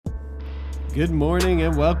Good morning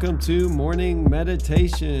and welcome to Morning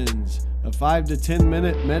Meditations, a 5 to 10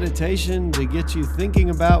 minute meditation to get you thinking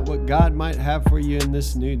about what God might have for you in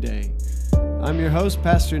this new day. I'm your host,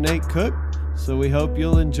 Pastor Nate Cook, so we hope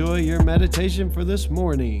you'll enjoy your meditation for this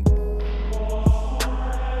morning.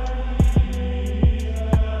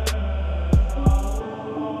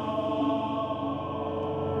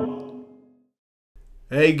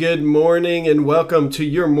 Hey, good morning and welcome to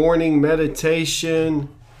your morning meditation.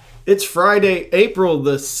 It's Friday, April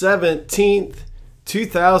the 17th,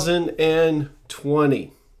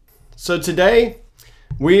 2020. So today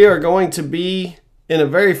we are going to be in a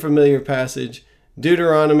very familiar passage,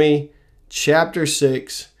 Deuteronomy chapter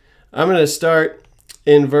 6. I'm going to start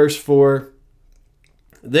in verse 4.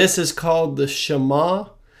 This is called the Shema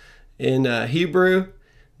in Hebrew.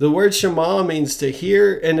 The word Shema means to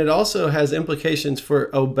hear, and it also has implications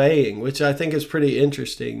for obeying, which I think is pretty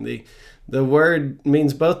interesting. The word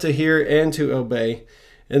means both to hear and to obey.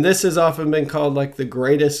 And this has often been called like the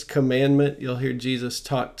greatest commandment. You'll hear Jesus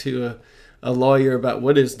talk to a lawyer about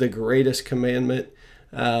what is the greatest commandment.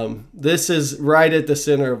 This is right at the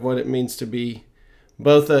center of what it means to be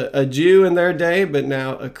both a Jew in their day, but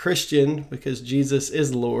now a Christian, because Jesus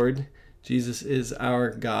is Lord. Jesus is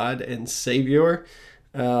our God and Savior.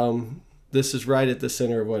 This is right at the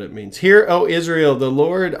center of what it means. Hear, O Israel, the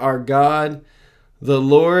Lord our God, the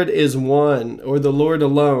Lord is one, or the Lord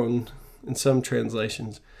alone, in some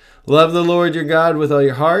translations. Love the Lord your God with all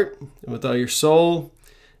your heart, and with all your soul,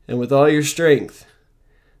 and with all your strength.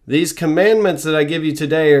 These commandments that I give you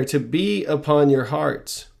today are to be upon your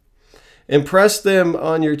hearts. Impress them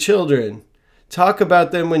on your children. Talk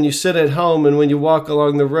about them when you sit at home and when you walk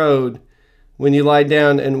along the road, when you lie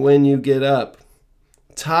down and when you get up.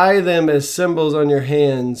 Tie them as symbols on your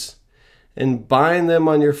hands and bind them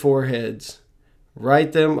on your foreheads.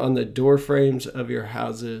 Write them on the doorframes of your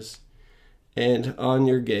houses and on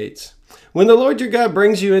your gates. When the Lord your God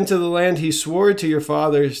brings you into the land he swore to your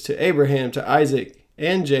fathers, to Abraham, to Isaac,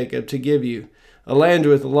 and Jacob to give you, a land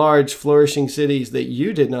with large flourishing cities that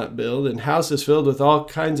you did not build, and houses filled with all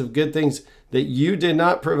kinds of good things that you did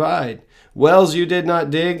not provide, wells you did not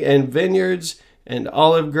dig, and vineyards and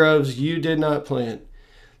olive groves you did not plant.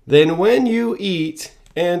 Then when you eat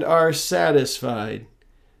and are satisfied,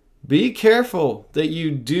 be careful that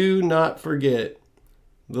you do not forget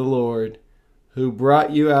the Lord who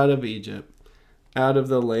brought you out of Egypt, out of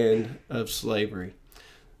the land of slavery.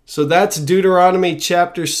 So that's Deuteronomy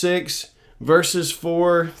chapter 6, verses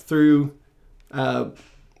 4 through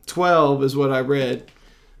 12 is what I read.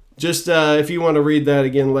 Just if you want to read that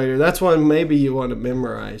again later, that's one maybe you want to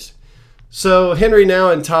memorize. So Henry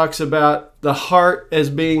Nouwen talks about the heart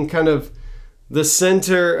as being kind of the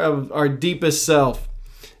center of our deepest self.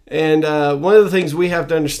 And one of the things we have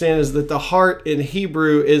to understand is that the heart in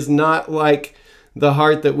Hebrew is not like the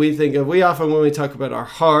heart that we think of. We often, when we talk about our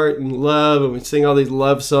heart and love, and we sing all these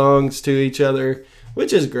love songs to each other,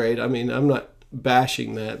 which is great. I mean, I'm not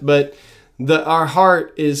bashing that. But our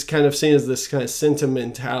heart is kind of seen as this kind of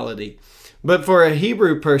sentimentality. But for a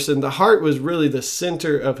Hebrew person, the heart was really the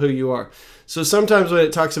center of who you are. So sometimes when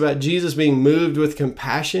it talks about Jesus being moved with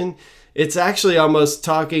compassion, it's actually almost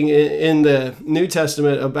talking in the New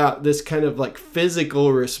Testament about this kind of like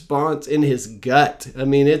physical response in his gut. I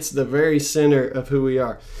mean, it's the very center of who we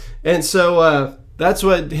are. And so that's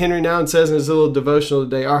what Henry Nouwen says in his little devotional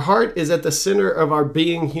today. Our heart is at the center of our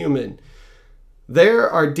being human. There,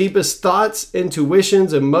 our deepest thoughts,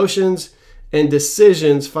 intuitions, emotions, and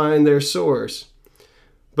decisions find their source.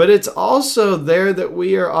 But it's also there that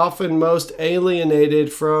we are often most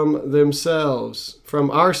alienated from ourselves.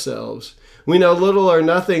 We know little or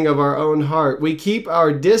nothing of our own heart. We keep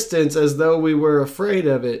our distance as though we were afraid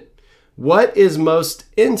of it. What is most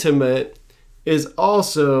intimate is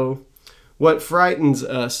also what frightens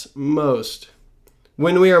us most.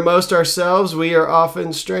 When we are most ourselves, we are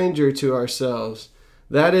often stranger to ourselves.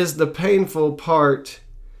 That is the painful part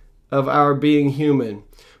of our being human.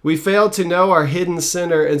 We fail to know our hidden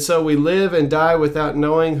center, and so we live and die without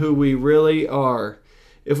knowing who we really are.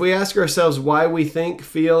 If we ask ourselves why we think,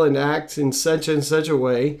 feel, and act in such and such a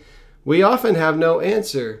way, we often have no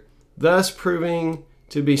answer, thus proving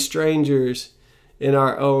to be strangers in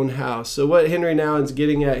our own house. So what Henry Nouwen's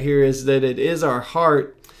getting at here is that it is our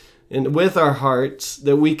heart, and with our hearts,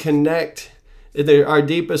 that we connect our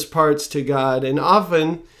deepest parts to God. And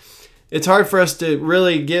often, it's hard for us to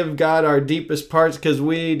really give God our deepest parts because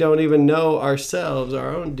we don't even know ourselves,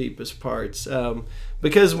 our own deepest parts.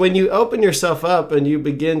 Because when you open yourself up and you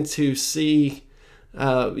begin to see,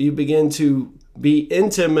 you begin to be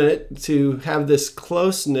intimate, to have this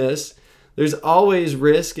closeness, There's always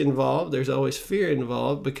risk involved. There's always fear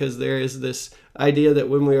involved, because there is this idea that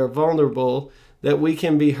when we are vulnerable, that we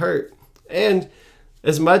can be hurt. And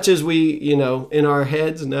as much as we, in our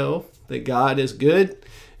heads know that God is good,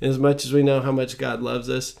 and as much as we know how much God loves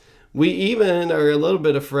us, we even are a little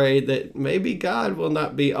bit afraid that maybe God will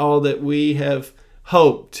not be all that we have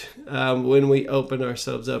hoped when we open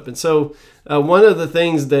ourselves up. And so one of the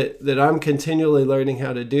things that I'm continually learning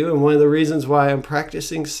how to do, and one of the reasons why I'm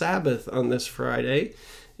practicing Sabbath on this Friday,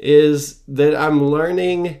 is that I'm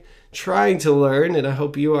trying to learn, and I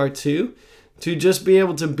hope you are too, to just be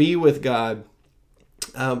able to be with God.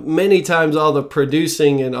 Many times all the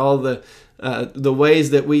producing and all the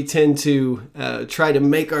ways that we tend to try to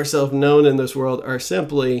make ourselves known in this world are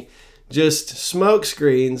simply just smoke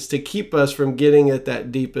screens to keep us from getting at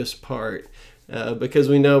that deepest part. Because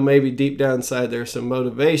we know maybe deep down inside there are some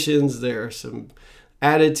motivations, there are some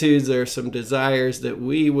attitudes, there are some desires that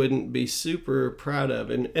we wouldn't be super proud of.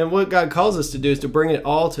 And what God calls us to do is to bring it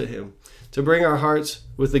all to Him, to bring our hearts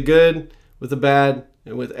with the good, with the bad,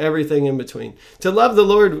 and with everything in between. To love the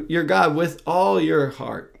Lord your God with all your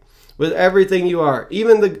heart, with everything you are,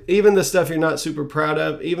 even the stuff you're not super proud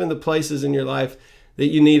of, even the places in your life that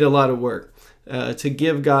you need a lot of work, to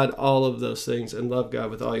give God all of those things and love God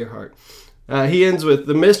with all your heart. He ends with,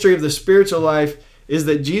 the mystery of the spiritual life is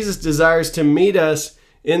that Jesus desires to meet us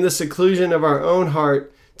in the seclusion of our own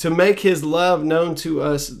heart, to make His love known to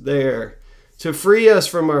us there, to free us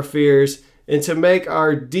from our fears, and to make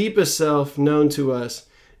our deepest self known to us.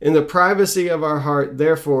 In the privacy of our heart,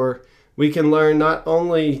 therefore, we can learn not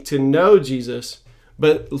only to know Jesus,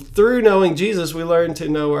 but through knowing Jesus, we learn to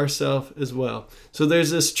know ourselves as well. So there's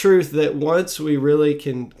this truth that once we really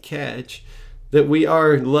can catch, that we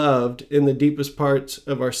are loved in the deepest parts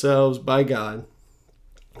of ourselves by God,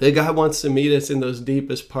 that God wants to meet us in those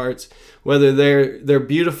deepest parts, whether they're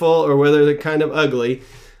beautiful or whether they're kind of ugly.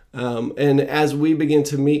 And as we begin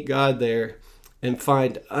to meet God there and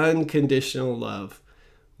find unconditional love,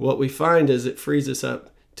 what we find is it frees us up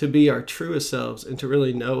to be our truest selves and to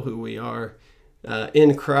really know who we are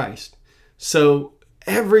in Christ. So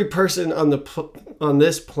every person on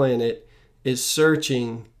this planet is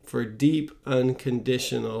searching for deep,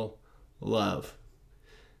 unconditional love.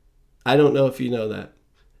 I don't know if you know that.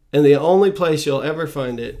 And the only place you'll ever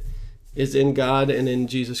find it is in God and in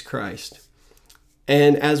Jesus Christ.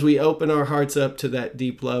 And as we open our hearts up to that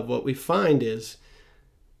deep love, what we find is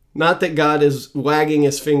not that God is wagging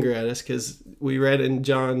His finger at us, because we read in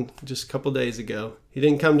John just a couple days ago, He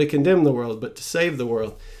didn't come to condemn the world, but to save the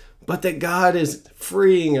world. But that God is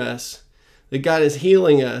freeing us, that God is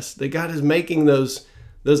healing us, that God is making those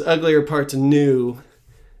uglier parts new,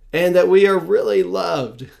 and that we are really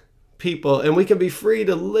loved people, and we can be free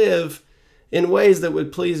to live in ways that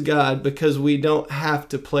would please God, because we don't have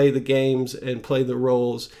to play the games and play the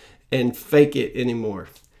roles and fake it anymore.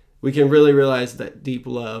 We can really realize that deep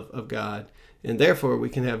love of God, and therefore we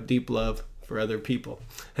can have deep love for other people.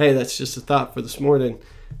 Hey, that's just a thought for this morning,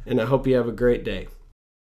 and I hope you have a great day.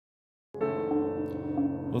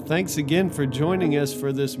 Well, thanks again for joining us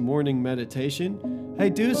for this morning meditation. Hey,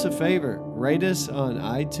 do us a favor, rate us on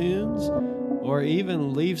iTunes, or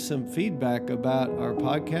even leave some feedback about our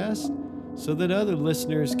podcast so that other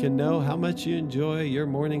listeners can know how much you enjoy your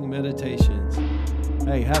morning meditations.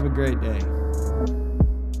 Hey, have a great day.